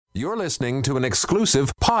You're listening to an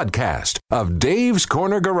exclusive podcast of Dave's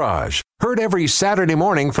Corner Garage. Heard every Saturday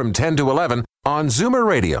morning from 10 to 11 on Zoomer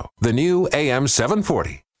Radio, the new AM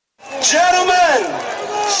 740. Gentlemen,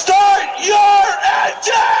 start your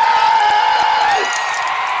engine!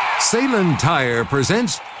 Salem Tire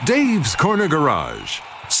presents Dave's Corner Garage.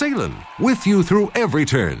 Salem, with you through every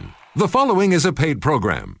turn. The following is a paid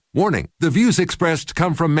program. Warning, the views expressed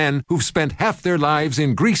come from men who've spent half their lives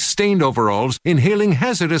in grease-stained overalls inhaling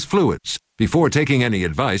hazardous fluids. Before taking any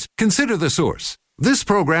advice, consider the source. This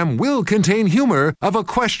program will contain humor of a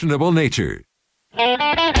questionable nature.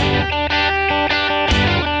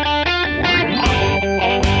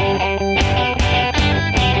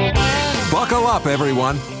 Buckle up,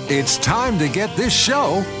 everyone. It's time to get this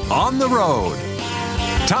show on the road.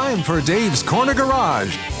 Time for Dave's Corner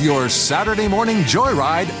Garage, your Saturday morning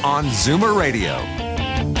joyride on Zoomer Radio.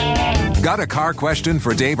 Got a car question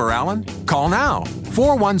for Dave or Alan? Call now,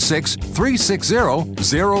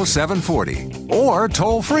 416-360-0740, or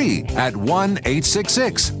toll free at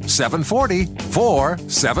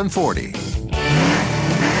 1-866-740-4740.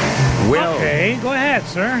 Well, okay, go ahead,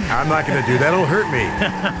 sir. I'm not going to do that. It'll hurt me.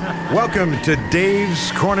 Welcome to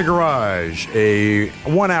Dave's Corner Garage, a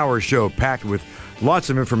one-hour show packed with lots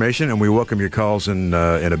of information, and we welcome your calls in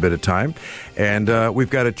a bit of time. And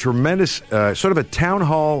we've got a tremendous sort of a town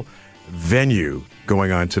hall venue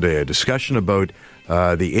going on today, a discussion about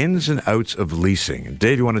the ins and outs of leasing. And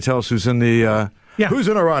Dave, you want to tell us who's in the who's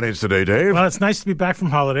in our audience today, Dave? Well, it's nice to be back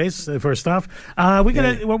from holidays, first off. What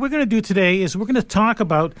we're going to do today is we're going to talk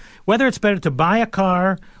about whether it's better to buy a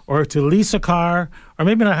car or to lease a car, or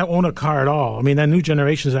maybe not own a car at all. I mean, that new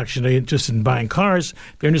generation is actually interested in buying cars.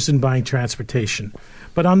 They're interested in buying transportation.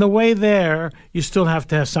 But on the way there, you still have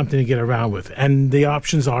to have something to get around with. And the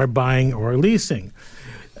options are buying or leasing.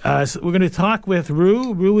 So we're going to talk with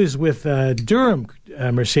Rue. Rue is with Durham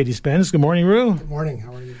Mercedes-Benz. Good morning, Rue. Good morning.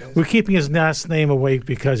 How are you guys? We're keeping his last name awake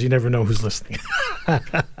because you never know who's listening.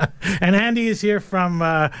 And Andy is here from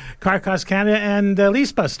Car Cost Canada and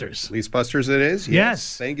Leasebusters. Leasebusters it is?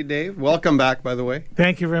 Yes. Thank you, Dave. Welcome back, by the way.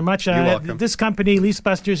 Thank you very much. You're welcome. This company,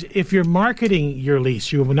 Leasebusters, if you're marketing your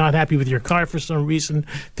lease, you're not happy with your car for some reason,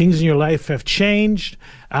 things in your life have changed,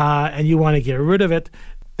 and you want to get rid of it,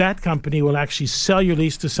 that company will actually sell your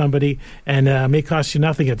lease to somebody and may cost you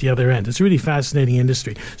nothing at the other end. It's a really fascinating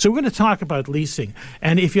industry. So we're going to talk about leasing.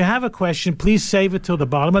 And if you have a question, please save it till the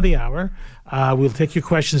bottom of the hour. We'll take your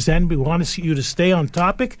questions then. We want to see you to stay on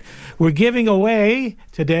topic. We're giving away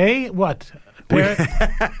today, what? Pair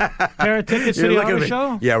of tickets to the auto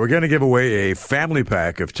show? Yeah, we're going to give away a family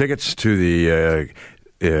pack of tickets to the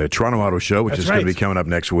Toronto Auto Show, which is going to be coming up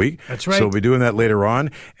next week. That's right. So we'll be doing that later on.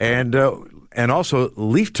 And also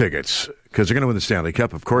Leaf tickets, because they're going to win the Stanley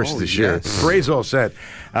Cup, of course, this year. Parade's all set.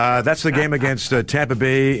 That's the game against Tampa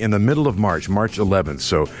Bay in the middle of March 11th.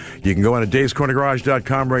 So you can go on to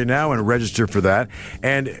davescornergarage.com right now and register for that.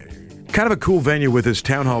 And kind of a cool venue with this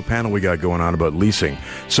town hall panel we got going on about leasing.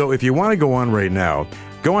 So if you want to go on right now,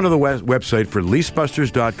 go onto the website for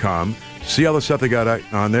leasebusters.com. See all the stuff they got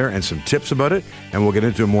on there and some tips about it, and we'll get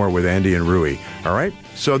into it more with Andy and Rui. All right?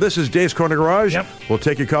 So this is Dave's Corner Garage. Yep. We'll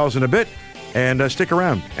take your calls in a bit, and stick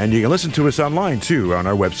around. And you can listen to us online, too, on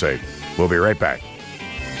our website. We'll be right back.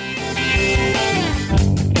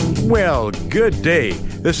 Well, good day.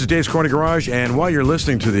 This is Dave's Corner Garage, and while you're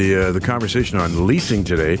listening to the conversation on leasing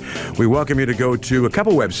today, we welcome you to go to a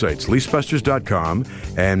couple websites, leasebusters.com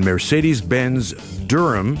and Mercedes-Benz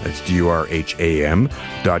Durham, that's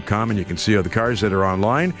DURHAM.com, and you can see all the cars that are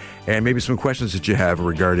online and maybe some questions that you have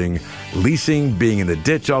regarding leasing, being in the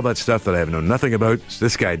ditch, all that stuff that I have known nothing about.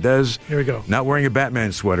 This guy does. Here we go. Not wearing a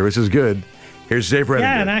Batman sweater. This is good. Here's Dave Redinger.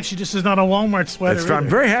 Yeah, and actually, this is not a Walmart sweater. I'm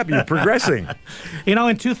very happy you're progressing. You know,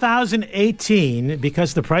 in 2018,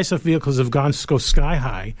 because the price of vehicles have go sky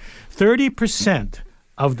high, 30%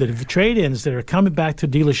 of the trade-ins that are coming back to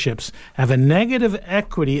dealerships have a negative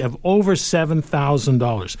equity of over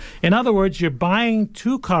 $7,000. In other words, you're buying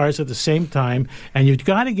two cars at the same time, and you've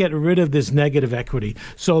got to get rid of this negative equity.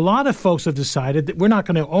 So a lot of folks have decided that we're not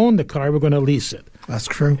going to own the car, we're going to lease it. That's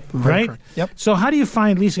true. Right? Correct. Yep. So how do you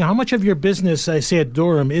find leasing? How much of your business, I say at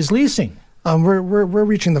Durham, is leasing? We're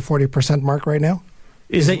reaching the 40% mark right now.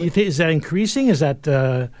 Is that increasing? Is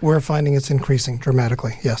that We're finding it's increasing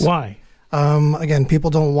dramatically, yes. Why? Again, people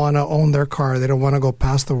don't want to own their car. They don't want to go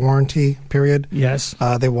past the warranty period. Yes.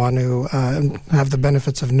 They want to have the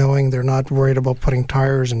benefits of knowing they're not worried about putting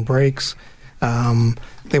tires and brakes.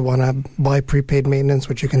 They want to buy prepaid maintenance,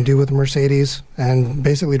 which you can do with Mercedes, and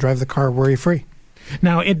basically drive the car worry-free.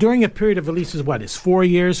 Now, during a period of leases, what, is 4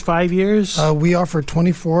 years, 5 years? We offer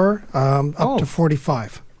 24 up to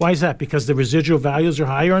 45. Why is that? Because the residual values are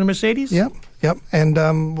higher on a Mercedes? Yep. And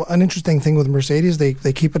an interesting thing with Mercedes, they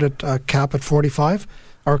keep it at a cap at 45.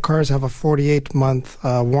 Our cars have a 48-month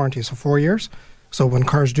warranty, so 4 years. So when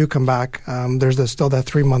cars do come back, there's still that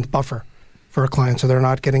 3-month buffer for a client, so they're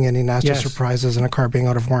not getting any nasty surprises in a car being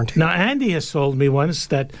out of warranty. Now, Andy has told me once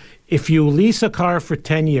that if you lease a car for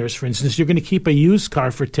 10 years, for instance, you're going to keep a used car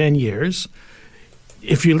for 10 years.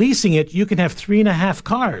 If you're leasing it, you can have 3.5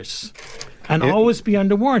 cars and always be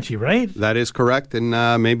under warranty, right? That is correct, and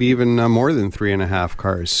maybe even more than 3.5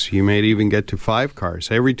 cars. You may even get to 5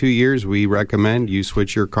 cars. Every 2 years, we recommend you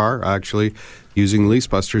switch your car, actually, using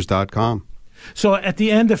leasebusters.com. So at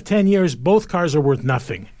the end of 10 years, both cars are worth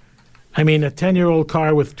nothing. I mean, a 10-year-old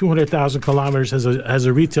car with 200,000 kilometers has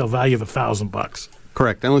a retail value of $1,000.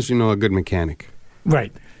 Correct, unless you know a good mechanic.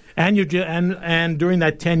 Right. And and during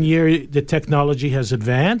that 10 year, the technology has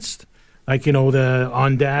advanced. Like, the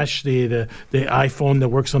OnDash, the iPhone that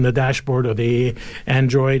works on the dashboard, or the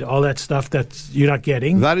Android, all that stuff that you're not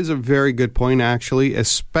getting. That is a very good point, actually,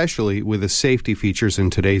 especially with the safety features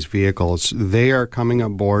in today's vehicles. They are coming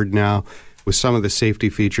aboard now with some of the safety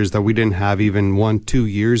features that we didn't have even 1-2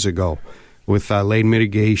 years ago, with lane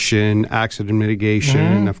mitigation, accident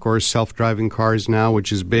mitigation, of course, self-driving cars now,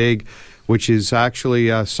 which is big, which is actually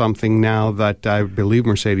something now that I believe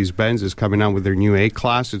Mercedes-Benz is coming out with their new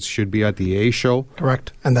A-Class. It should be at the A show.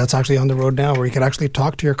 Correct. And that's actually on the road now, where you can actually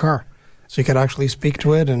talk to your car. So you could actually speak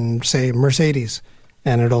to it and say, Mercedes,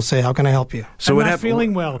 and it'll say, how can I help you? So I'm not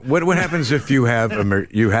feeling well. What happens if you have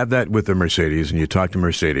you have that with the Mercedes and you talk to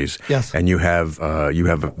Mercedes? Yes. And you have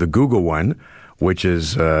the Google one, which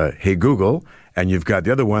is Hey Google, and you've got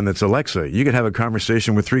the other one that's Alexa. You could have a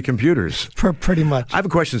conversation with 3 computers. Pretty much. I have a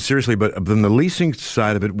question, seriously, but from the leasing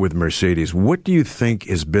side of it with Mercedes, what do you think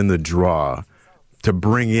has been the draw to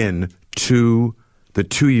bring in the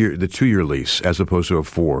 2-year lease as opposed to a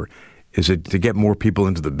 4? Is it to get more people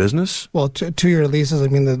into the business? Well, 2-year leases, I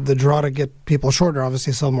mean, the draw to get people shorter,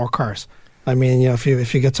 obviously sell more cars. I mean, if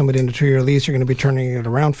you get somebody into 2-year lease, you're going to be turning it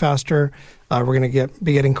around faster. We're going to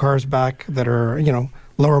be getting cars back that are,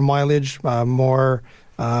 lower mileage, more,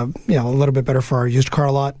 a little bit better for our used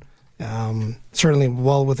car lot. Certainly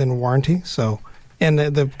well within warranty. So, and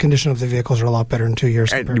the condition of the vehicles are a lot better in 2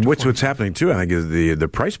 years. And what's happening too, I think, is the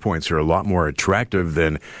price points are a lot more attractive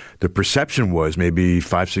than the perception was maybe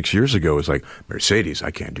 5-6 years ago. It's like, Mercedes,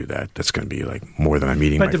 I can't do that. That's going to be like more than I'm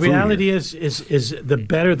eating my food. But the reality is the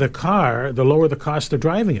better the car, the lower the cost of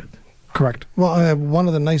driving it. Correct. Well, one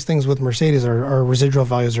of the nice things with Mercedes, our residual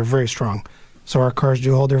values are very strong. So our cars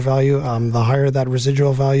do hold their value. The higher that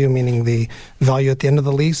residual value, meaning the value at the end of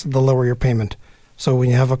the lease, the lower your payment. So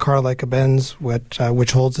when you have a car like a Benz,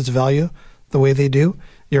 which holds its value the way they do,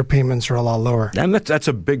 your payments are a lot lower. And that's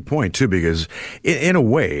a big point, too, because in a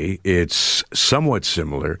way, it's somewhat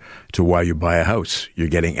similar to why you buy a house. You're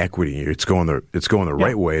getting equity. It's going the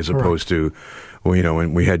right way, as opposed to,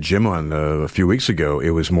 when we had Jim on a few weeks ago,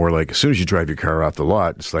 it was more like as soon as you drive your car off the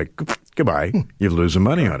lot, it's like, goodbye, you're losing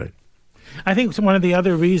money on it. I think one of the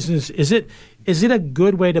other reasons, is it a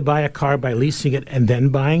good way to buy a car by leasing it and then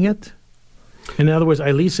buying it? In other words,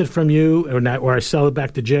 I lease it from you or I sell it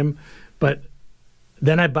back to Jim, but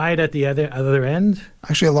then I buy it at the other end?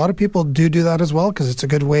 Actually, a lot of people do that as well because it's a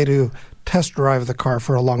good way to test drive the car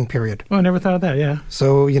for a long period. Oh, I never thought of that, yeah.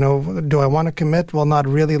 So, do I want to commit? Well, not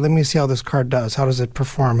really. Let me see how this car does. How does it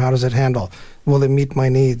perform? How does it handle? Will it meet my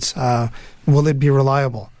needs? Will it be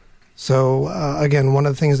reliable? So, again, one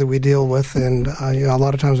of the things that we deal with, and a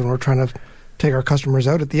lot of times when we're trying to take our customers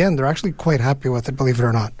out at the end, they're actually quite happy with it, believe it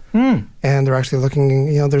or not. And they're actually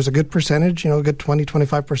looking, there's a good percentage, a good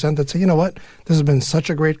 20-25% that say, you know what, this has been such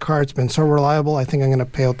a great car, it's been so reliable, I think I'm going to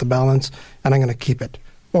pay out the balance and I'm going to keep it.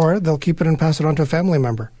 Or they'll keep it and pass it on to a family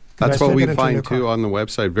member. That's what we find, too, on the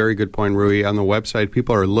website. Very good point, Rui. On the website,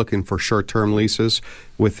 people are looking for short-term leases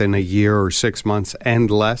within a year or 6 months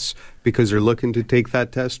and less because they're looking to take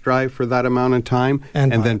that test drive for that amount of time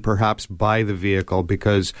and then perhaps buy the vehicle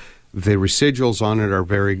because the residuals on it are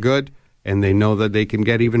very good and they know that they can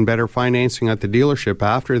get even better financing at the dealership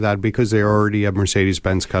after that because they're already a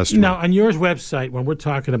Mercedes-Benz customer. Now, on your website, when we're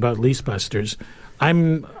talking about LeaseBusters,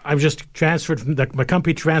 I'm just transferred from my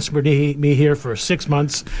company transferred me here for 6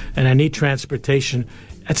 months, and I need transportation.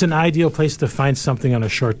 It's an ideal place to find something on a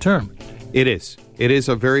short term. It is. It is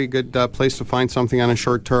a very good place to find something on a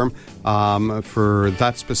short term. For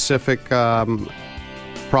that specific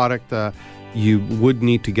product, you would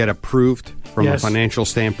need to get approved from a financial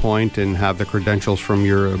standpoint and have the credentials from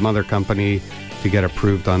your mother company to get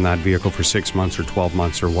approved on that vehicle for 6 months or 12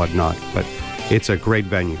 months or whatnot. But it's a great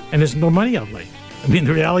venue. And there's no money outlay. I mean,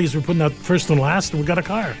 the reality is we're putting out first and last, and we've got a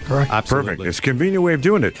car. Correct. Absolutely. Perfect. It's a convenient way of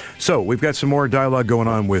doing it. So we've got some more dialogue going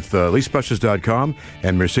on with leasebusters.com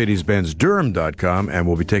and Mercedes-Benz-Durham.com, and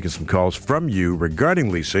we'll be taking some calls from you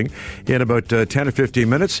regarding leasing in about 10 or 15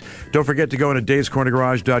 minutes. Don't forget to go into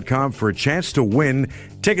Dave'sCornerGarage.com for a chance to win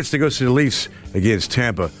tickets to go see the Leafs against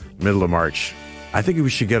Tampa, middle of March. I think we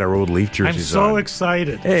should get our old Leaf jerseys on. I'm so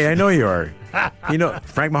excited. Hey, I know you are. You know,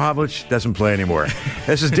 Frank Mahovlich doesn't play anymore.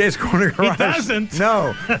 This is Dave's Corner Garage. He doesn't.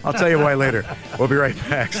 No. I'll tell you why later. We'll be right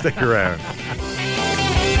back. Stick around.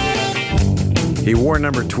 He wore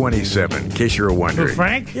number 27, in case you were wondering. Who,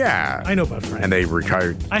 Frank? Yeah. I know about Frank. And they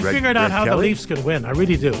retired. I figured out how the Leafs could win. I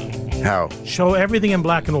really do. How? Show everything in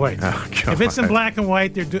black and white. Oh, come if it's in on. black and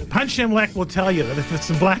white, Punch Imlek will tell you that if it's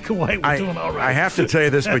in black and white, we're doing all right. I have to tell you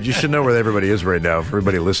this, but you should know where everybody is right now, for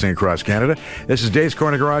everybody listening across Canada. This is Dave's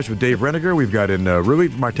Corner Garage with Dave Reniger. We've got in Rui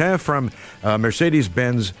Martin from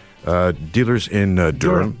Mercedes-Benz dealers in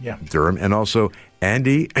Durham. Yeah. Durham. And also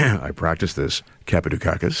Andy, I practiced this,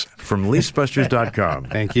 Kapadukakis from leasebusters.com.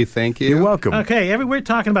 Thank you. You're welcome. Okay, we're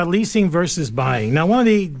talking about leasing versus buying. Now, one of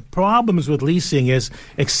the problems with leasing is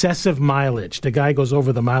excessive mileage. The guy goes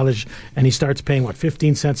over the mileage and he starts paying,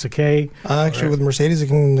 15 cents a K? Actually, with Mercedes,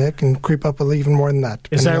 it can creep up even more than that.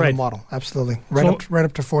 Is that depending on right? the model. Absolutely. Right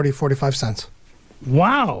up to 40, 45 cents.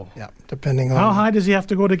 Wow. Yeah, depending on... How high does he have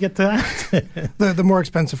to go to get to that? The more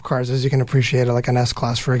expensive cars, as you can appreciate, like an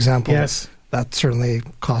S-Class, for example. Yes. That certainly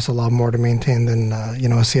costs a lot more to maintain than,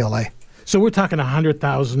 a CLA. So we're talking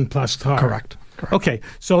 100,000 plus car. Correct. Okay,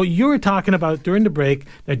 so you were talking about during the break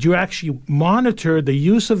that you actually monitor the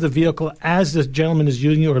use of the vehicle as the gentleman is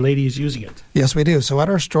using it or lady is using it. Yes, we do. So at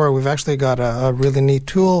our store, we've actually got a really neat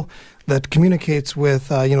tool that communicates with,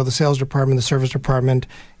 the sales department, the service department,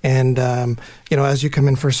 and, as you come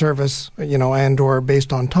in for service, and or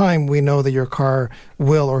based on time, we know that your car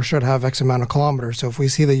will or should have X amount of kilometers. So if we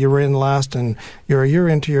see that you were in last and you're a year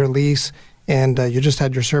into your lease and you just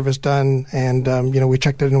had your service done and, we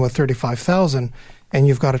checked it in with 35,000 and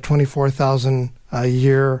you've got a 24,000 a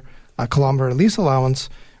year kilometer lease allowance,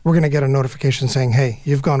 we're going to get a notification saying, hey,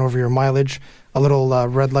 you've gone over your mileage. A little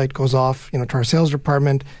red light goes off, to our sales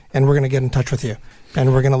department, and we're going to get in touch with you.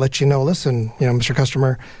 And we're going to let you know, listen, Mr.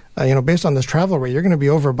 Customer, based on this travel rate, you're going to be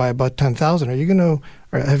over by about 10,000. Are you going to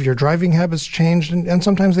have your driving habits changed? And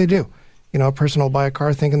sometimes they do. A person will buy a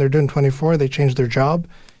car thinking they're doing 24, they change their job,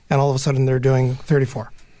 and all of a sudden they're doing 34.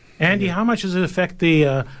 Andy, how much does it affect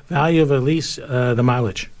the value of a lease, the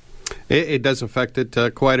mileage? It does affect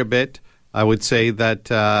it quite a bit. I would say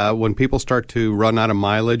that when people start to run out of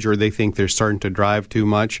mileage or they think they're starting to drive too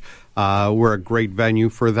much, we're a great venue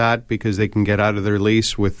for that because they can get out of their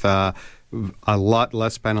lease with a lot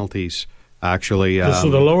less penalties, actually. So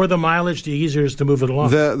the lower the mileage, the easier it is to move it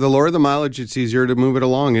along. The lower the mileage, it's easier to move it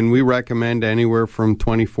along, and we recommend anywhere from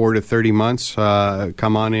 24 to 30 months.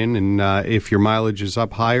 Come on in, and if your mileage is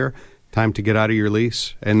up higher, time to get out of your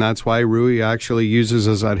lease. And that's why Rui actually uses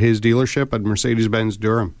us at his dealership at Mercedes-Benz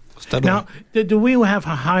Durham. Now, do we have a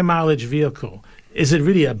high mileage vehicle? Is it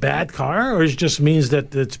really a bad car, or it just means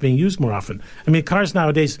that it's being used more often? I mean, cars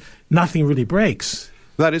nowadays, nothing really breaks.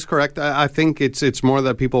 That is correct. I think it's more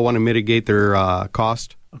that people want to mitigate their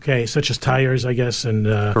cost. Okay, such as tires, I guess, and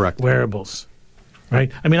correct. Wearables.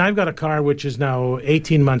 Right? I mean, I've got a car which is now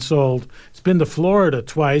 18 months old. It's been to Florida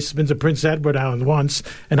twice, it's been to Prince Edward Island once,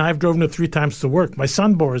 and I've driven it 3 times to work. My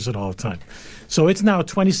son borrows it all the time. So it's now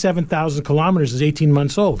 27,000 kilometers, is 18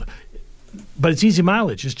 months old. But it's easy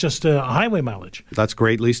mileage. It's just highway mileage. That's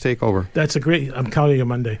great lease takeover. That's a great, I'm calling you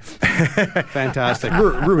Monday. Fantastic.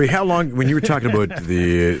 Ruby, how long, when you were talking about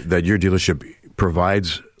that your dealership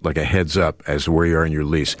provides like a heads up as to where you are in your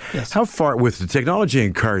lease, yes. How far, with the technology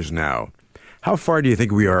in cars now, how far do you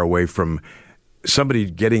think we are away from somebody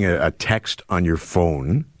getting a text on your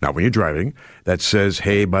phone, not when you're driving, that says,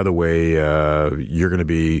 hey, by the way, you're going to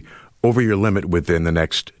be over your limit within the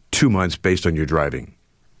next 2 months based on your driving?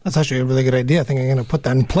 That's actually a really good idea. I think I'm going to put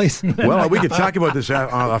that in place. Well, we could talk about this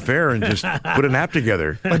off air and just put an app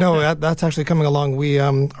together. But no, that's actually coming along. We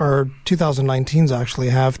our 2019s actually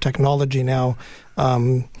have technology now.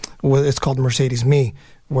 It's called Mercedes Me,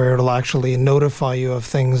 where it'll actually notify you of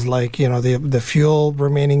things like the fuel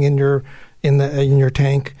remaining in your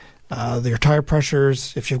tank, your tire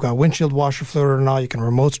pressures, if you've got windshield washer fluid or not. You can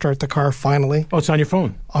remote start the car finally. Oh, it's on your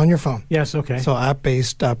phone? On your phone. Yes, okay. So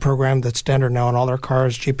app-based program that's standard now on all our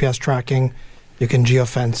cars, GPS tracking. You can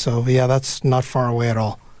geofence. So, yeah, that's not far away at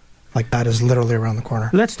all. Like, that is literally around the corner.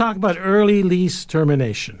 Let's talk about early lease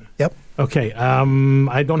termination. Yep. Okay.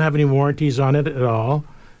 I don't have any warranties on it at all.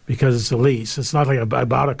 because it's a lease. It's not like I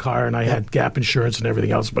bought a car and I had gap insurance and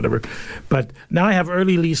everything else, whatever. But now I have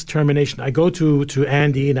early lease termination. I go to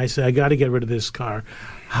Andy and I say, I got to get rid of this car.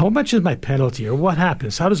 How much is my penalty, or what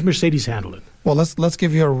happens? How does Mercedes handle it? Well, let's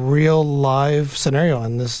give you a real live scenario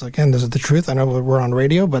on this. Again, this is the truth. I know we're on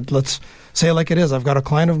radio, but let's say it like it is. I've got a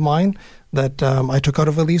client of mine that I took out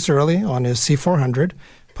of a lease early on his C400,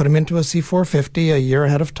 put him into a C450 a year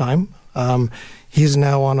ahead of time. He's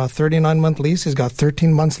now on a 39-month lease. He's got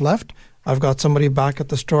 13 months left. I've got somebody back at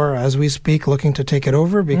the store as we speak looking to take it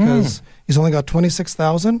over because he's only got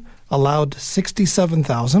 26,000, allowed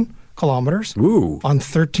 67,000 kilometers on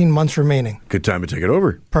 13 months remaining. Good time to take it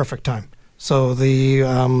over. Perfect time. So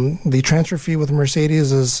the transfer fee with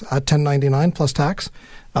Mercedes is at $10.99 plus tax.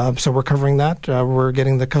 So we're covering that. We're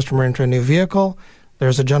getting the customer into a new vehicle.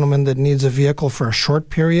 There's a gentleman that needs a vehicle for a short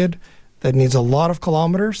period that needs a lot of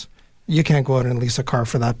kilometers. You can't go out and lease a car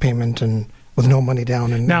for that payment and with no money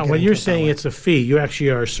down. And now, when you're saying it's a fee, you actually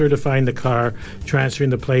are certifying the car, transferring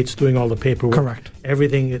the plates, doing all the paperwork. Correct.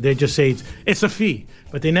 Everything. They just say it's a fee,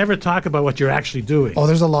 but they never talk about what you're actually doing. Oh,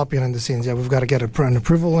 there's a lot behind the scenes. Yeah, we've got to get an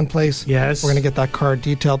approval in place. Yes. We're going to get that car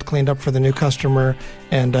detailed, cleaned up for the new customer,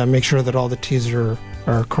 and make sure that all the T's are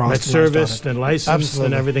crossed. That's serviced and licensed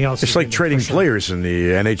and everything else. It's like trading players in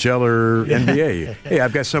the NHL or NBA. Hey,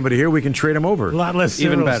 I've got somebody here. We can trade them over. A lot less.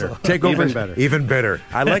 Even better. Take over. Even better. Even better.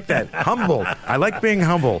 I like that. Humble. I like being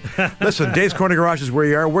humble. Listen, Dave's Corner Garage is where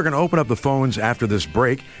you are. We're going to open up the phones after this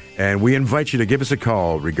break, and we invite you to give us a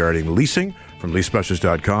call regarding leasing from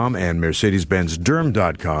leasespecialist.com and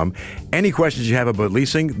Mercedes-Benz-Durham.com. Any questions you have about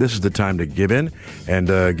leasing, this is the time to give in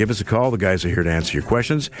and give us a call. The guys are here to answer your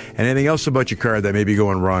questions. And anything else about your car that may be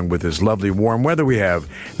going wrong with this lovely warm weather we have.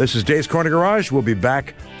 This is Dave's Corner Garage. We'll be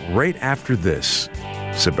back right after this.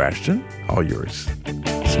 Sebastian, all yours.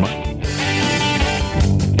 Smile.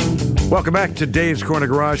 Welcome back to Dave's Corner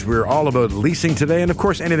Garage. We're all about leasing today, and of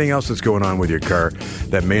course anything else that's going on with your car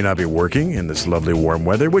that may not be working in this lovely warm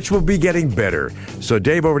weather, which will be getting better. So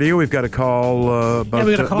Dave, over to you. We've got a call about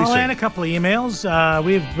we've got a call leasing. and a couple of emails.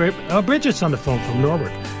 We have Bridget's on the phone from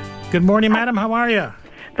Norwood. Good morning, madam. How are you?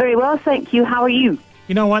 Very well, thank you. How are you?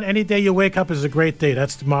 You know what? Any day you wake up is a great day.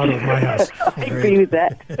 That's the motto of my house. I agree with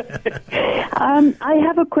that. I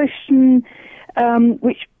have a question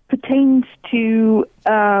which pertains to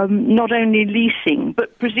not only leasing,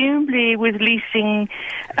 but presumably with leasing,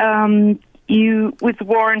 with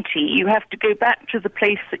warranty, you have to go back to the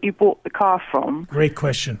place that you bought the car from. Great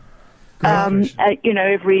question. Every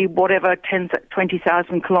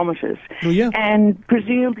 20,000 kilometers. Oh, yeah. And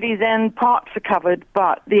presumably then parts are covered,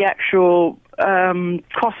 but the actual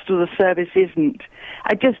cost of the service isn't.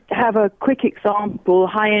 I just have a quick example,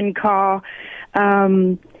 high-end car,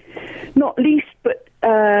 not leased, but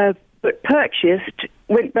purchased,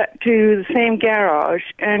 went back to the same garage,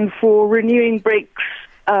 and for renewing brakes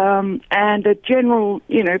and a general,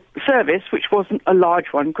 service, which wasn't a large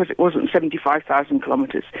one because it wasn't 75,000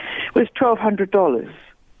 kilometers, was $1,200.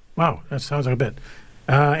 Wow, that sounds like a bit.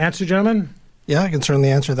 Answer, gentlemen? Yeah, I can certainly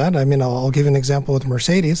answer that. I mean, I'll give you an example with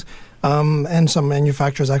Mercedes. And some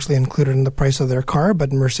manufacturers actually included in the price of their car,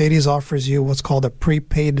 but Mercedes offers you what's called a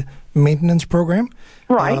prepaid maintenance program.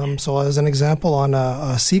 Right. So as an example, on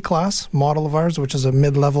a C-Class model of ours, which is a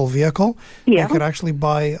mid-level vehicle, yeah, you could actually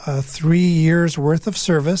buy 3 years' worth of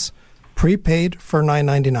service prepaid for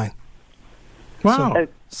 $999. Wow.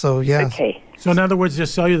 So yeah. Okay. So in other words,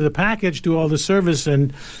 just sell you the package, do all the service,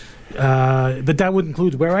 and but that would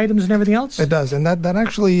include wear items and everything else? It does, and that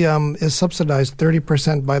actually is subsidized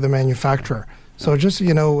 30% by the manufacturer. So just,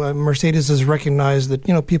 Mercedes has recognized that,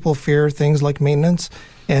 people fear things like maintenance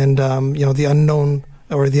and, the unknown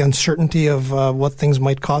or the uncertainty of what things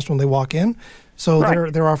might cost when they walk in. So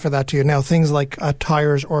right, they're offer that to you. Now, things like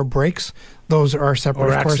tires or brakes, those are separate,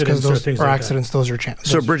 or of course, because those are like accidents, those are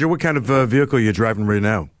So, Bridget, what kind of vehicle are you driving right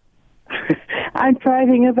now? I'm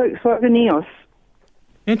driving a Volkswagen EOS.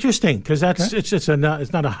 Interesting, because it's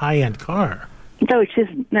not a high-end car. No, it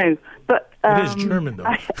isn't. No, but it is German, though.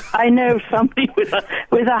 I know somebody with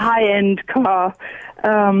a high-end car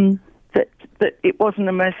that it wasn't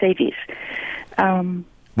a Mercedes.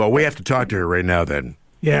 Well, we have to talk to her right now, then.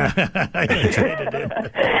 Yeah, I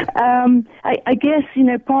guess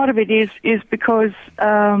part of it is because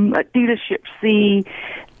at dealerships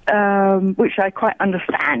which I quite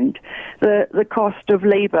understand, the cost of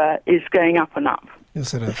labor is going up and up.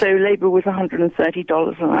 Yes, it is. So labor was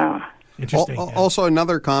 $130 an hour. Interesting. Also,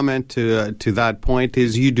 another comment to that point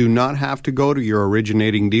is you do not have to go to your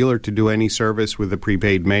originating dealer to do any service with the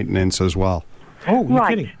prepaid maintenance as well. Oh, you're Right.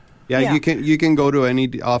 kidding. Yeah, you can go to any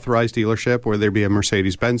authorized dealership, whether it be a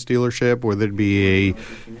Mercedes-Benz dealership, whether it be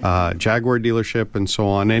a Jaguar dealership, and so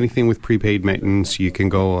on. Anything with prepaid maintenance, you can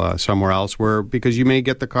go somewhere else because you may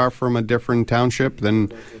get the car from a different township,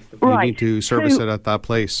 then you need to service it at that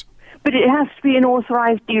place. But it has to be an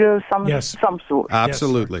authorized dealer of some sort.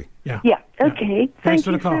 Absolutely. Yeah. Okay. Thanks Thank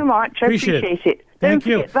for the you call. so much. I appreciate it. Thank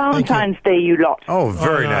you. Don't forget Valentine's Day, you lot. Oh,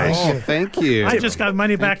 very nice. Oh, thank you. I just got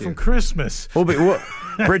money back from Christmas.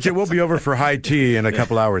 Bridget, we'll be over for high tea in a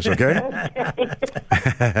couple hours, okay?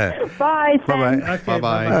 Bye. Bye-bye. Thanks.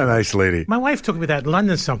 Bye-bye. A nice lady. My wife took me to that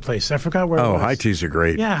London someplace. I forgot where it was. Oh, high teas are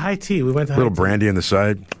great. Yeah, high tea. We went to A little high tea. brandy on the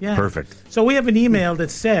side. Yeah. Perfect. So we have an email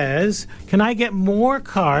that says, can I get more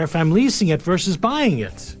car if I'm leasing it versus buying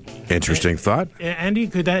it? Interesting thought. Andy,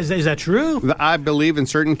 is that true? I believe in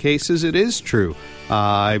certain cases it is true.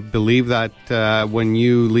 I believe that when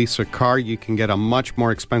you lease a car, you can get a much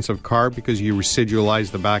more expensive car because you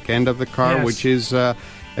residualize the back end of the car, Yes. which is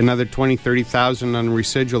another $20,000, $30,000 on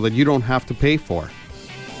residual that you don't have to pay for.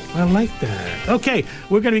 I like that. Okay,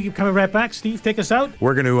 we're going to be coming right back. Steve, take us out.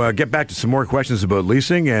 We're going to get back to some more questions about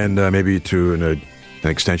leasing and maybe to an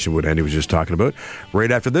extension of what Andy was just talking about.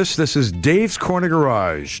 Right after this is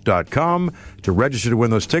davescornergarage.com to register to win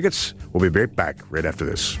those tickets. We'll be right back right after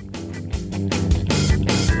this.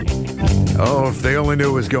 Oh, if they only knew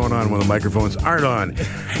what was going on when the microphones aren't on.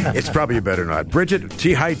 It's probably better not. Bridget,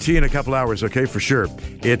 high tea in a couple hours, okay, for sure.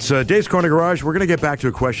 It's Dave's Corner Garage. We're going to get back to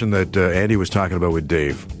a question that Andy was talking about with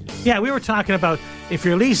Dave. Yeah, we were talking about if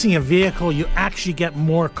you're leasing a vehicle, you actually get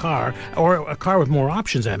more car, or a car with more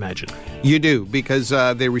options, I imagine. You do, because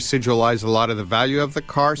they residualize a lot of the value of the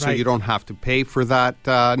car, so Right. you don't have to pay for that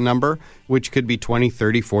number, which could be $20,000,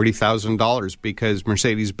 $30,000, $40,000, because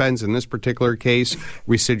Mercedes-Benz, in this particular case,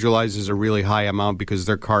 residualizes a really high amount because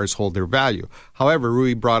their cars hold their value. However,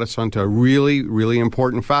 Rui brought us onto a really, really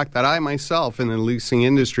important fact that I myself, in the leasing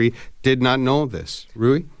industry, did not know this.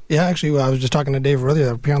 Rui? Yeah, actually, I was just talking to Dave earlier.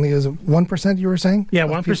 Apparently, is it 1% you were saying? Yeah,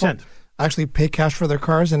 of 1%. people actually pay cash for their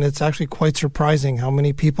cars, and it's actually quite surprising how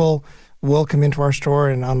many people will come into our store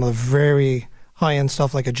and on the very high-end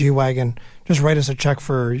stuff like a G-Wagon, just write us a check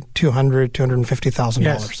for $200,000, $250,000.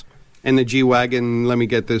 Yes. And the G-Wagon, let me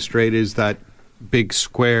get this straight, is that big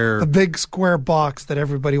square... The big square box that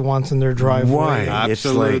everybody wants in their driveway. Why?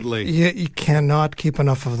 Absolutely. You cannot keep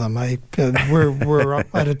enough of them. We're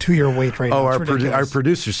at a 2-year wait right now. Oh, It's our ridiculous.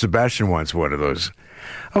 producer Sebastian wants one of those.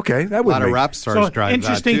 Okay, that A would lot of make... rap stars So, drive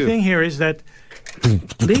interesting that, too. thing here is that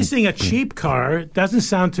leasing a cheap car doesn't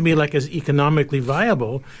sound to me like as economically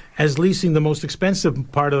viable as leasing the most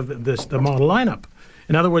expensive part of the model lineup.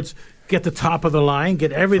 In other words, get the top of the line,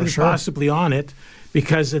 get everything For sure. possibly on it,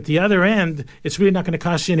 because at the other end, it's really not going to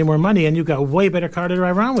cost you any more money, and you've got a way better car to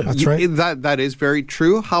drive around with. That's right. That is very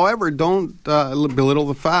true. However, don't belittle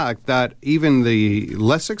the fact that even the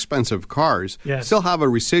less expensive cars Yes. still have a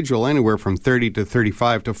residual anywhere from 30 to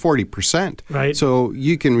 35 to 40%. Right. So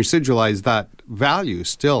you can residualize that value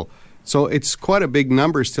still. So it's quite a big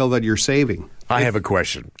number still that you're saving. I have a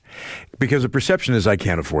question. Because the perception is I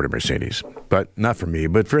can't afford a Mercedes. But not for me,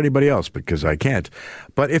 but for anybody else, because I can't.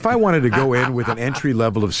 But if I wanted to go in with an entry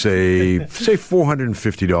level of, say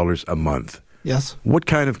 $450 a month, Yes. what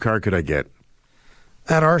kind of car could I get?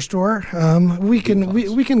 At our store, we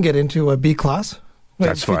can get into a B class.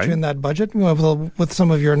 That's fit fine. you in that budget, with some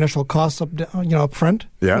of your initial costs up front.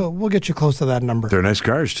 Yeah. we'll get you close to that number. They're nice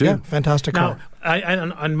cars, too. Yeah, fantastic Now, car.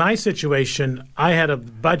 on my situation, I had a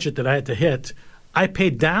budget that I had to hit. I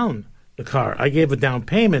paid down the car. I gave a down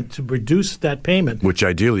payment to reduce that payment. Which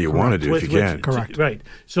ideally you want to do if you can. Correct. Right.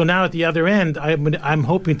 So now at the other end, I'm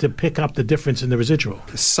hoping to pick up the difference in the residual.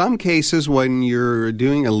 Some cases when you're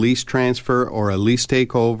doing a lease transfer or a lease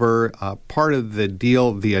takeover, part of the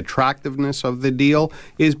deal, the attractiveness of the deal,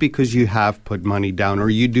 is because you have put money down or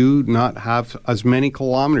you do not have as many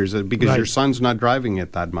kilometers because Right. your son's not driving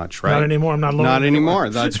it that much, right? Not anymore. I'm not loaning Not it anymore.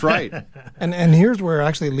 That's right. And here's where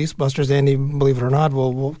actually Lease Busters, Andy, believe it or not,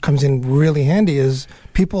 will comes in really handy. Is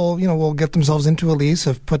people will get themselves into a lease,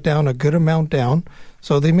 have put down a good amount down,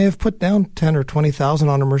 so they may have put down 10 or 20,000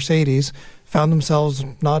 on a Mercedes, found themselves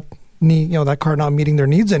that car not meeting their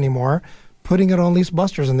needs anymore, putting it on Lease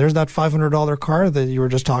Busters, and there's that $500 car that you were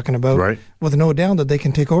just talking about, Right. with no down that they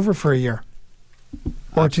can take over for a year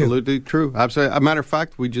or two. Absolutely true. Absolutely. A matter of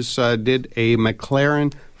fact, we just did a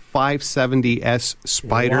McLaren 570S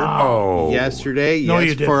Spider yesterday. No, yes,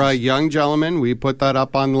 you didn't. for a young gentleman. We put that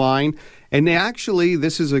up online. And actually,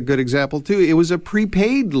 this is a good example, too. It was a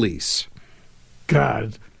prepaid lease.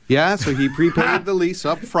 God. Yeah, so he prepaid the lease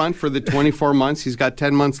up front for the 24 months. He's got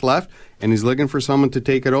 10 months left, and he's looking for someone to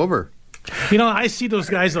take it over. You know, I see those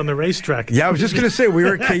guys on the racetrack. Yeah, I was just going to say, we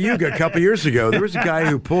were at Cayuga a couple of years ago. There was a guy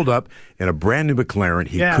who pulled up in a brand new McLaren.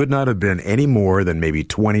 He could not have been any more than maybe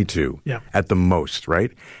 22 at the most,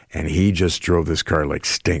 right? And he just drove this car like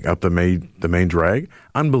stink up the main drag.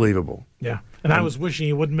 Unbelievable. Yeah, and I was wishing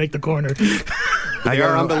he wouldn't make the corner. They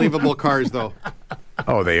are unbelievable cars, though.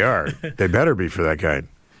 Oh, they are. They better be for that guy.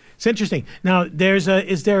 It's interesting. Now,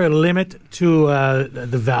 is there a limit to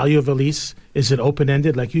the value of a lease? Is it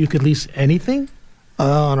open-ended? Like you could lease anything?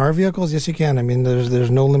 On our vehicles, yes, you can. I mean,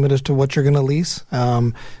 there's no limit as to what you're going to lease.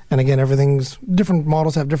 And again, different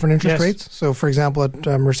models have different interest rates. So, for example, at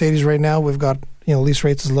Mercedes right now, we've got lease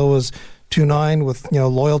rates as low as 2.9 with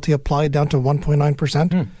loyalty applied down to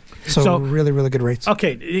 1.9%. So really, really good rates.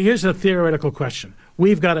 Okay, here's a theoretical question.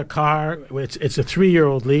 We've got a car. It's a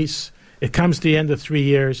 3-year-old lease. It comes to the end of 3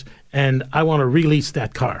 years, and I want to release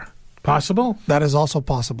that car. Possible? That is also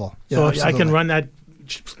possible. Yeah, so absolutely. I can run that.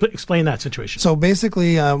 Explain that situation. So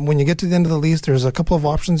basically, when you get to the end of the lease, there's a couple of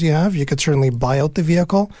options you have. You could certainly buy out the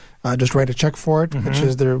vehicle, just write a check for it, which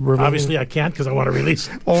is the remaining. Obviously, I can't because I want to release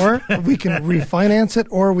it. Or we can refinance it,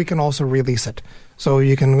 or we can also release it. So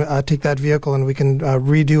you can take that vehicle and we can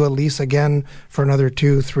redo a lease again for another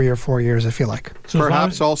 2, 3, or 4 years if you like. So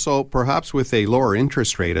perhaps with a lower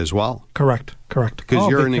interest rate as well. Correct. Because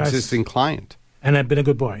you're an existing client. And I've been a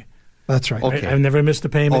good boy. That's right. Okay. I've never missed a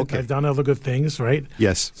payment. Okay. I've done other good things, right?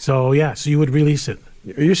 Yes. So you would release it.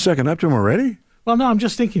 Are you sucking up to him already? Well, no, I'm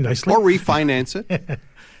just thinking nicely. Or refinance it.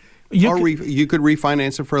 You could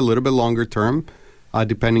refinance it for a little bit longer term,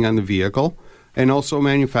 depending on the vehicle. And also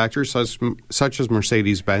manufacturers such as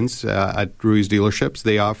Mercedes-Benz at Ruiz dealerships,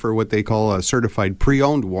 they offer what they call a certified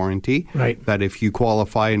pre-owned warranty. Right. That if you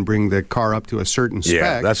qualify and bring the car up to a certain spec,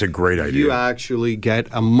 yeah, that's a great idea. You actually get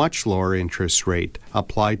a much lower interest rate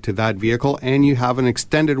applied to that vehicle, and you have an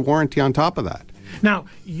extended warranty on top of that. Now,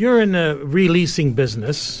 you're in the releasing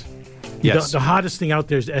business. Yes. The hottest thing out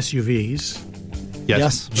there is SUVs.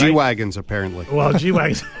 Yes. G-Wagons, apparently. Well,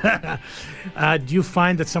 G-Wagons. Do you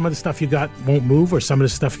find that some of the stuff you got won't move, or some of the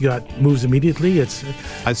stuff you got moves immediately?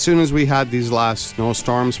 As soon as we had these last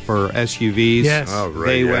snowstorms for SUVs,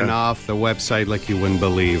 they went off the website like you wouldn't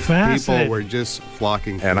believe. People were just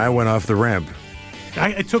flocking. And I went off the ramp.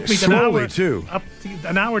 It took me an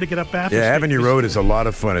hour to get up after. Yeah, Avenue Road is a lot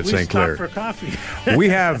of fun at St. Clair. We stopped for coffee. We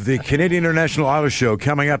have the Canadian International Auto Show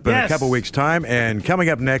coming up in a couple weeks' time, and coming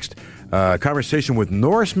up next, conversation with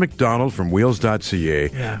Norris McDonald from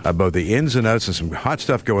Wheels.ca about the ins and outs and some hot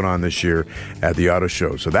stuff going on this year at the auto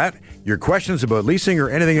show. So your questions about leasing or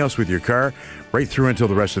anything else with your car, right through until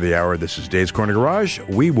the rest of the hour. This is Dave's Corner Garage.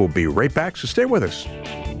 We will be right back, so stay with us.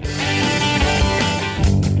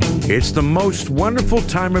 It's the most wonderful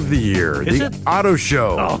time of the year. Is the it? auto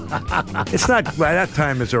show. Oh. It's not, by that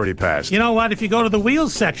time it's already passed. You know what? If you go to the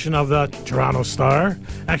wheels section of the Toronto Star,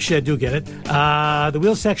 actually I do get it. The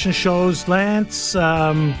wheels section shows Lance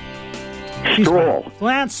Stroll.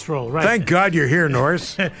 Lance Stroll, right. Thank God you're here,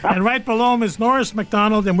 Norris. And right below him is Norris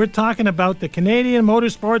McDonald, and we're talking about the Canadian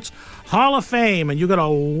Motorsports Hall of Fame, and you got a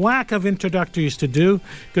whack of introductories to do.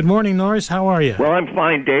 Good morning, Norris. How are you? Well, I'm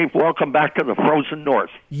fine, Dave. Welcome back to the frozen north.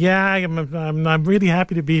 Yeah, I'm really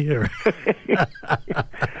happy to be here.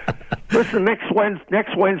 Listen, next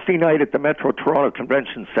Wednesday night at the Metro Toronto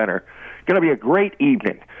Convention Center, going to be a great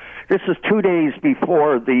evening. This is 2 days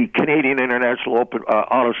before the Canadian International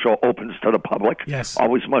Auto Show opens to the public. Yes.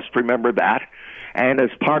 Always must remember that. And as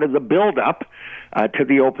part of the build-up to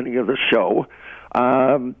the opening of the show,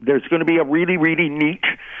 there's going to be a really, really neat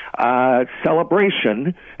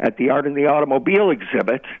celebration at the Art in the Automobile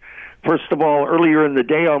exhibit. First of all, earlier in the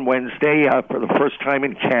day on Wednesday, for the first time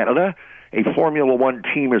in Canada, a Formula One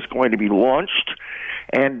team is going to be launched.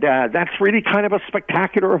 And that's really kind of a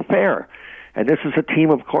spectacular affair. And this is a team,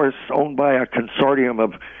 of course, owned by a consortium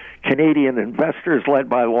of Canadian investors led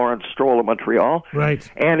by Lawrence Stroll of Montreal.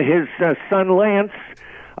 Right. And his son, Lance,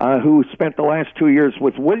 who spent the last 2 years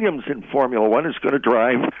with Williams in Formula One, is going to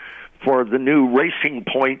drive for the new Racing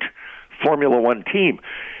Point Formula One team.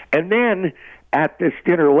 And then at this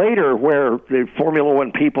dinner later, where the Formula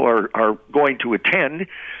One people are going to attend,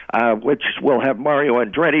 which will have Mario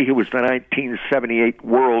Andretti, who was the 1978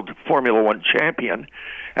 World Formula One champion,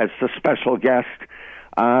 as the special guest.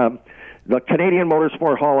 The Canadian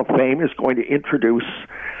Motorsport Hall of Fame is going to introduce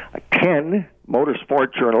 10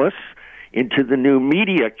 motorsport journalists into the new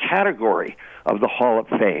media category of the Hall of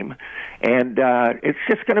Fame. And it's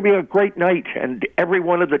just going to be a great night, and every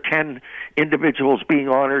one of the 10 individuals being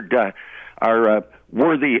honored are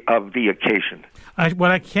worthy of the occasion.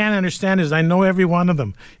 What I can't understand is I know every one of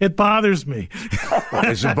them. It bothers me.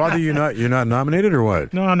 Does it bother you you're not nominated or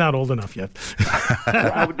what? No, I'm not old enough yet.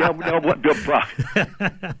 That's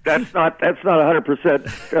not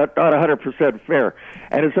 100% fair.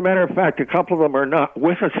 And as a matter of fact, a couple of them are not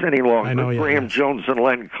with us any longer. I know, yeah, Graham yeah. Jones and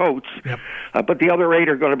Len Coates. Yep. But the other 8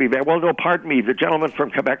 are going to be there. Well, no, pardon me. The gentleman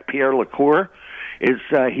from Quebec, Pierre Lecour,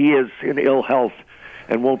 he is in ill health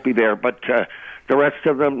and won't be there. But the rest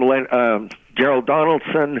of them, Gerald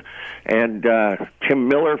Donaldson and Tim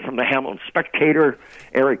Miller from the Hamilton Spectator,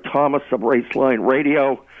 Eric Thomas of Raceline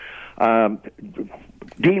Radio,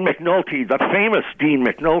 Dean McNulty, the famous Dean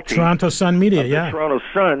McNulty. Toronto Sun Media, of yeah. the Toronto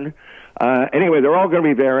Sun. Anyway, they're all going to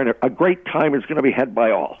be there, and a great time is going to be had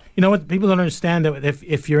by all. You know what? People don't understand that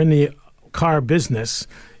if you're in the car business,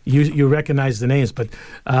 you recognize the names. But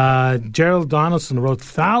Gerald Donaldson wrote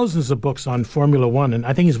thousands of books on Formula One, and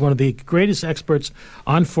I think he's one of the greatest experts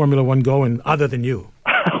on Formula One going, other than you.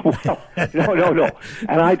 Well, no.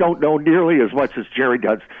 And I don't know nearly as much as Jerry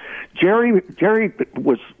does. Jerry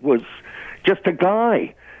was just a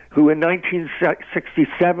guy who in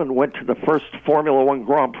 1967 went to the first Formula One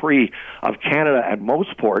Grand Prix of Canada at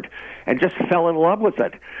Mosport and just fell in love with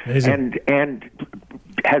it. Amazing. And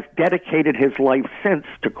has dedicated his life since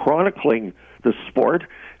to chronicling the sport.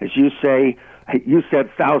 As you say, you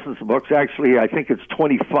said thousands of books. Actually, I think it's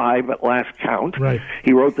 25 at last count. Right.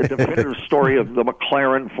 He wrote the definitive story of the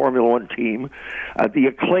McLaren Formula One team, the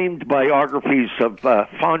acclaimed biographies of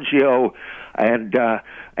Fangio and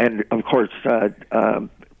of course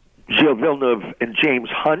Gilles Villeneuve and James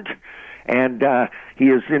Hunt, and he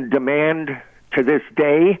is in demand to this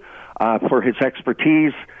day for his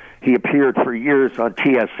expertise. He appeared for years on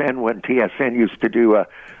TSN when TSN used to do a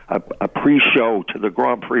pre-show to the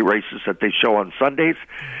Grand Prix races that they show on Sundays,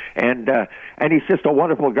 and he's just a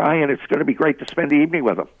wonderful guy, and it's going to be great to spend the evening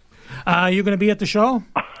with him. You going to be at the show?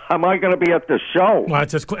 Am I going to be at the show? Well,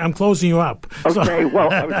 I'm closing you up. Okay,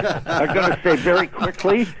 well, I'm going to say very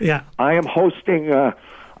quickly, yeah. I am hosting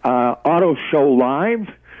Auto Show Live,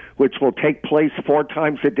 which will take place 4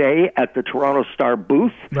 times a day at the Toronto Star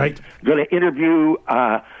booth. Right. Going to interview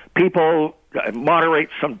people, moderate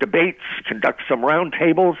some debates, conduct some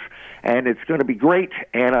roundtables, and it's going to be great.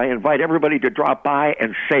 And I invite everybody to drop by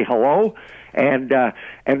and say hello. And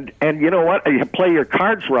you know what? You play your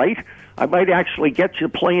cards right. I might actually get you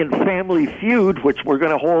playing Family Feud, which we're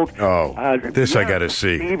going to hold. This I got to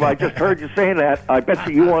see. Steve, I just heard you saying that. I bet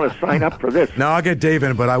you want to sign up for this. No, I'll get Dave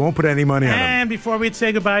in, but I won't put any money on him. And before we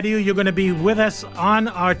say goodbye to you, you're going to be with us on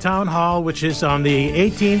our town hall, which is on the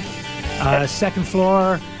 18th, second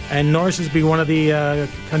floor, and Norris will be one of the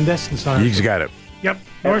contestants on it. He's got it. Yep,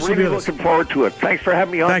 Norris will be with us. Looking forward to it. Thanks for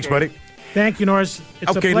having me on. Thanks, buddy. Thank you, Norris.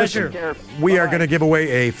 It's a pleasure. Listen, we are going to give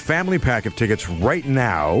away a family pack of tickets right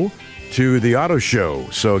now to the Auto Show.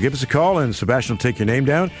 So give us a call, and Sebastian will take your name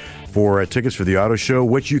down for tickets for the Auto Show,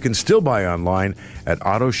 which you can still buy online at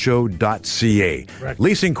autoshow.ca. Correct.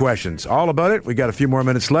 Leasing questions, all about it. We got a few more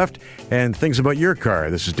minutes left, and things about your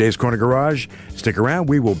car. This is Dave's Corner Garage. Stick around.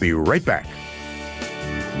 We will be right back.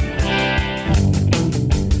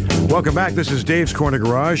 Welcome back. This is Dave's Corner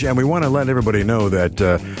Garage, and we want to let everybody know that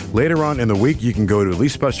later on in the week, you can go to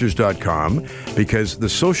leasebusters.com because the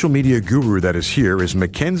social media guru that is here is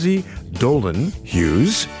Mackenzie Dolan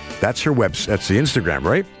Hughes. That's her website. That's the Instagram,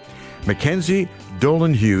 right? Mackenzie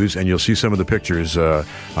Dolan Hughes, and you'll see some of the pictures on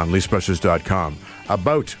leasebusters.com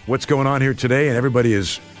about what's going on here today, and everybody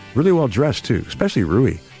is really well dressed, too, especially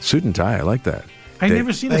Rui. Suit and tie. I like that. I've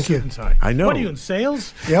never seen a suit and tie. I know. What are you, in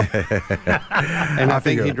sales? Yep. And I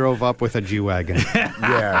think he drove up with a G-Wagon.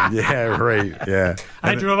 Yeah, right. Yeah.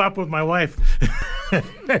 I drove up with my wife.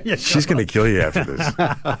 She's going to kill you after this.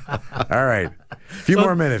 All right. A few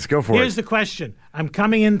more minutes. Go for it. Here's the question. I'm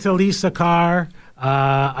coming in to lease a car.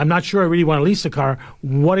 I'm not sure I really want to lease a car.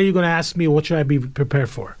 What are you going to ask me? What should I be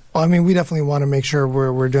prepared for? Well, I mean, we definitely want to make sure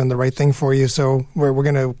we're doing the right thing for you. So we're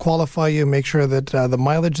going to qualify you, make sure that the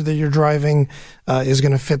mileage that you're driving is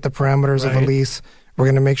going to fit the parameters of a lease. We're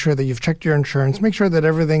going to make sure that you've checked your insurance, make sure that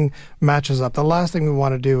everything matches up. The last thing we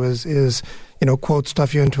want to do is quote,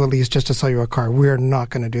 stuff you into a lease just to sell you a car. We're not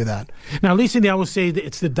going to do that. Now, leasing, they always say that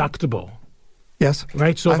it's deductible. Yes.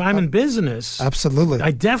 Right? So if I'm in business, absolutely, I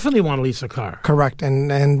definitely want to lease a car. Correct.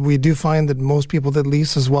 And we do find that most people that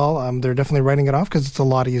lease as well, they're definitely writing it off because it's a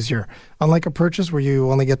lot easier. Unlike a purchase where you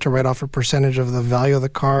only get to write off a percentage of the value of the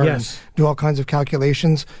car and do all kinds of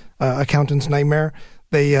calculations, accountant's nightmare.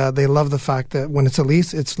 They love the fact that when it's a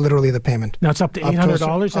lease, it's literally the payment. Now it's up to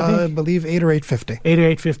 $800, I think? I believe $800 or $850. $800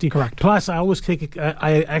 or $850. Correct. Plus, I always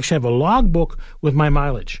I actually have a logbook with my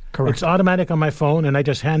mileage. Correct. It's automatic on my phone, and I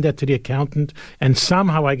just hand that to the accountant, and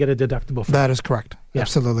somehow I get a deductible for That is correct. Yeah.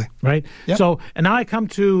 Absolutely. Right? Yep. So, and now I come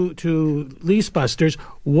to Lease Busters.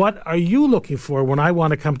 What are you looking for when I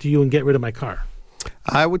want to come to you and get rid of my car?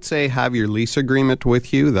 I would say have your lease agreement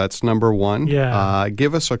with you. That's number one. Yeah.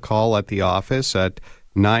 Give us a call at the office at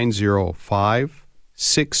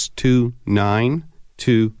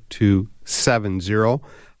 905-629-2270.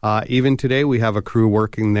 Even today, we have a crew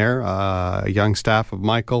working there, a young staff of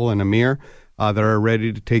Michael and Amir, that are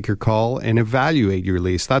ready to take your call and evaluate your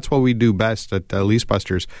lease. That's what we do best at Lease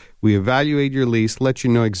Busters. We evaluate your lease, let you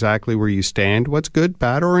know exactly where you stand, what's good,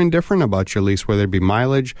 bad, or indifferent about your lease, whether it be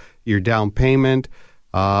mileage, your down payment,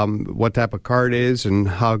 what type of car it is, and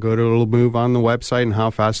how good it'll move on the website, and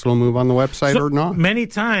how fast it'll move on the website or not. Many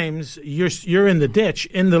times you're in the ditch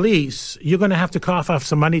in the lease. You're going to have to cough off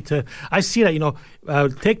some money to. I see that.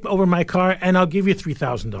 Take over my car, and I'll give you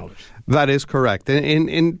 $3,000. That is correct,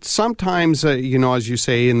 and sometimes as you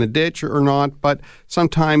say, in the ditch or not, but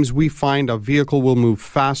sometimes we find a vehicle will move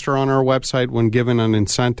faster on our website when given an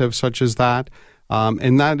incentive such as that.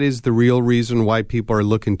 And that is the real reason why people are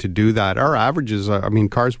looking to do that. Our averages,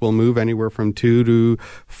 cars will move anywhere from 2 to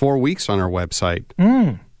 4 weeks on our website.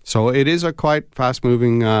 So it is a quite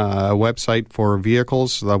fast-moving website for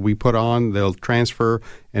vehicles that we put on. They'll transfer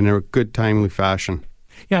in a good, timely fashion.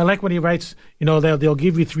 Yeah, I like when he writes, they'll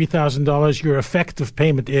give you $3,000. Your effective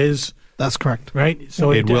payment is... That's correct. Right?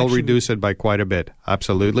 So it will reduce it by quite a bit.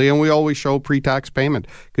 Absolutely. And we always show pre-tax payment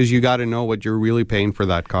because you got to know what you're really paying for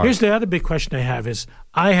that car. Here's the other big question I have is,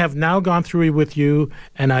 I have now gone through with you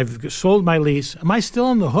and I've sold my lease. Am I still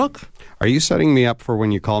on the hook? Are you setting me up for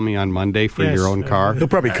when you call me on Monday for your own car? He'll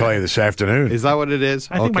probably call you this afternoon. Is that what it is?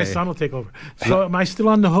 I think my son will take over. So am I still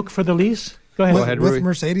on the hook for the lease? Go ahead. With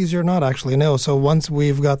Mercedes, you're not actually, no. So once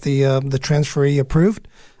we've got the transferee approved,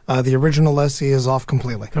 the original lessee is off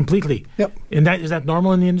completely. Completely? Yep. And is that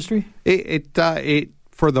normal in the industry? It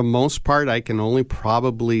for the most part, I can only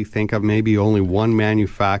probably think of maybe only one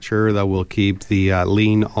manufacturer that will keep the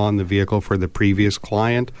lien on the vehicle for the previous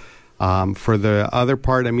client. For the other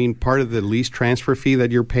part, part of the lease transfer fee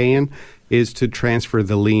that you're paying is to transfer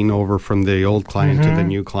the lien over from the old client to the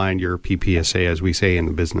new client, your PPSA, as we say in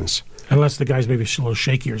the business. Unless the guy's maybe a little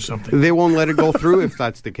shaky or something. They won't let it go through if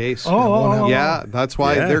that's the case. Yeah, that's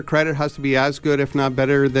why their credit has to be as good, if not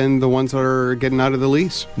better, than the ones that are getting out of the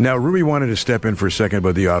lease. Now, Ruby wanted to step in for a second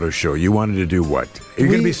about the auto show. You wanted to do what? You're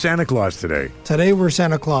going to be Santa Claus today. Today we're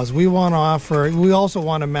Santa Claus. We want to offer. We also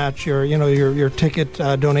want to match your ticket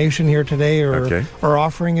donation here today, or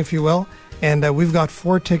offering, if you will. And we've got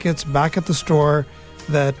 4 tickets back at the store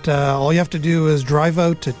that all you have to do is drive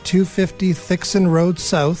out to 250 Thixon Road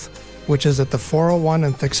South, which is at the 401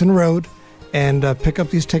 and Thixon Road, and pick up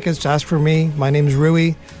these tickets. Ask for me. My name's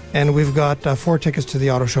Rui, and we've got 4 tickets to the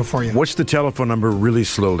auto show for you. What's the telephone number really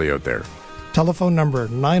slowly out there? Telephone number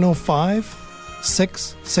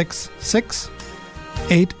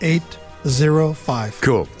 905-666-8805.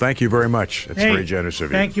 Cool. Thank you very much. That's very generous of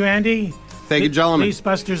you. Thank you, Andy. Thank you, gentlemen.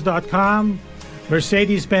 Leasebusters.com,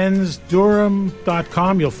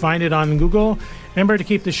 Mercedes-Benz-Durham.com. You'll find it on Google. Remember to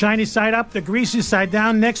keep the shiny side up, the greasy side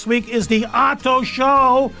down. Next week is the Auto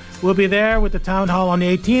Show. We'll be there with the Town Hall on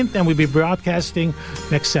the 18th, and we'll be broadcasting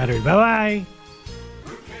next Saturday. Bye-bye.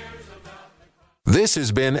 This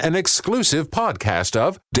has been an exclusive podcast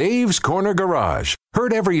of Dave's Corner Garage.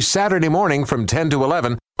 Heard every Saturday morning from 10 to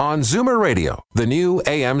 11 on Zoomer Radio, the new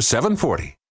AM 740.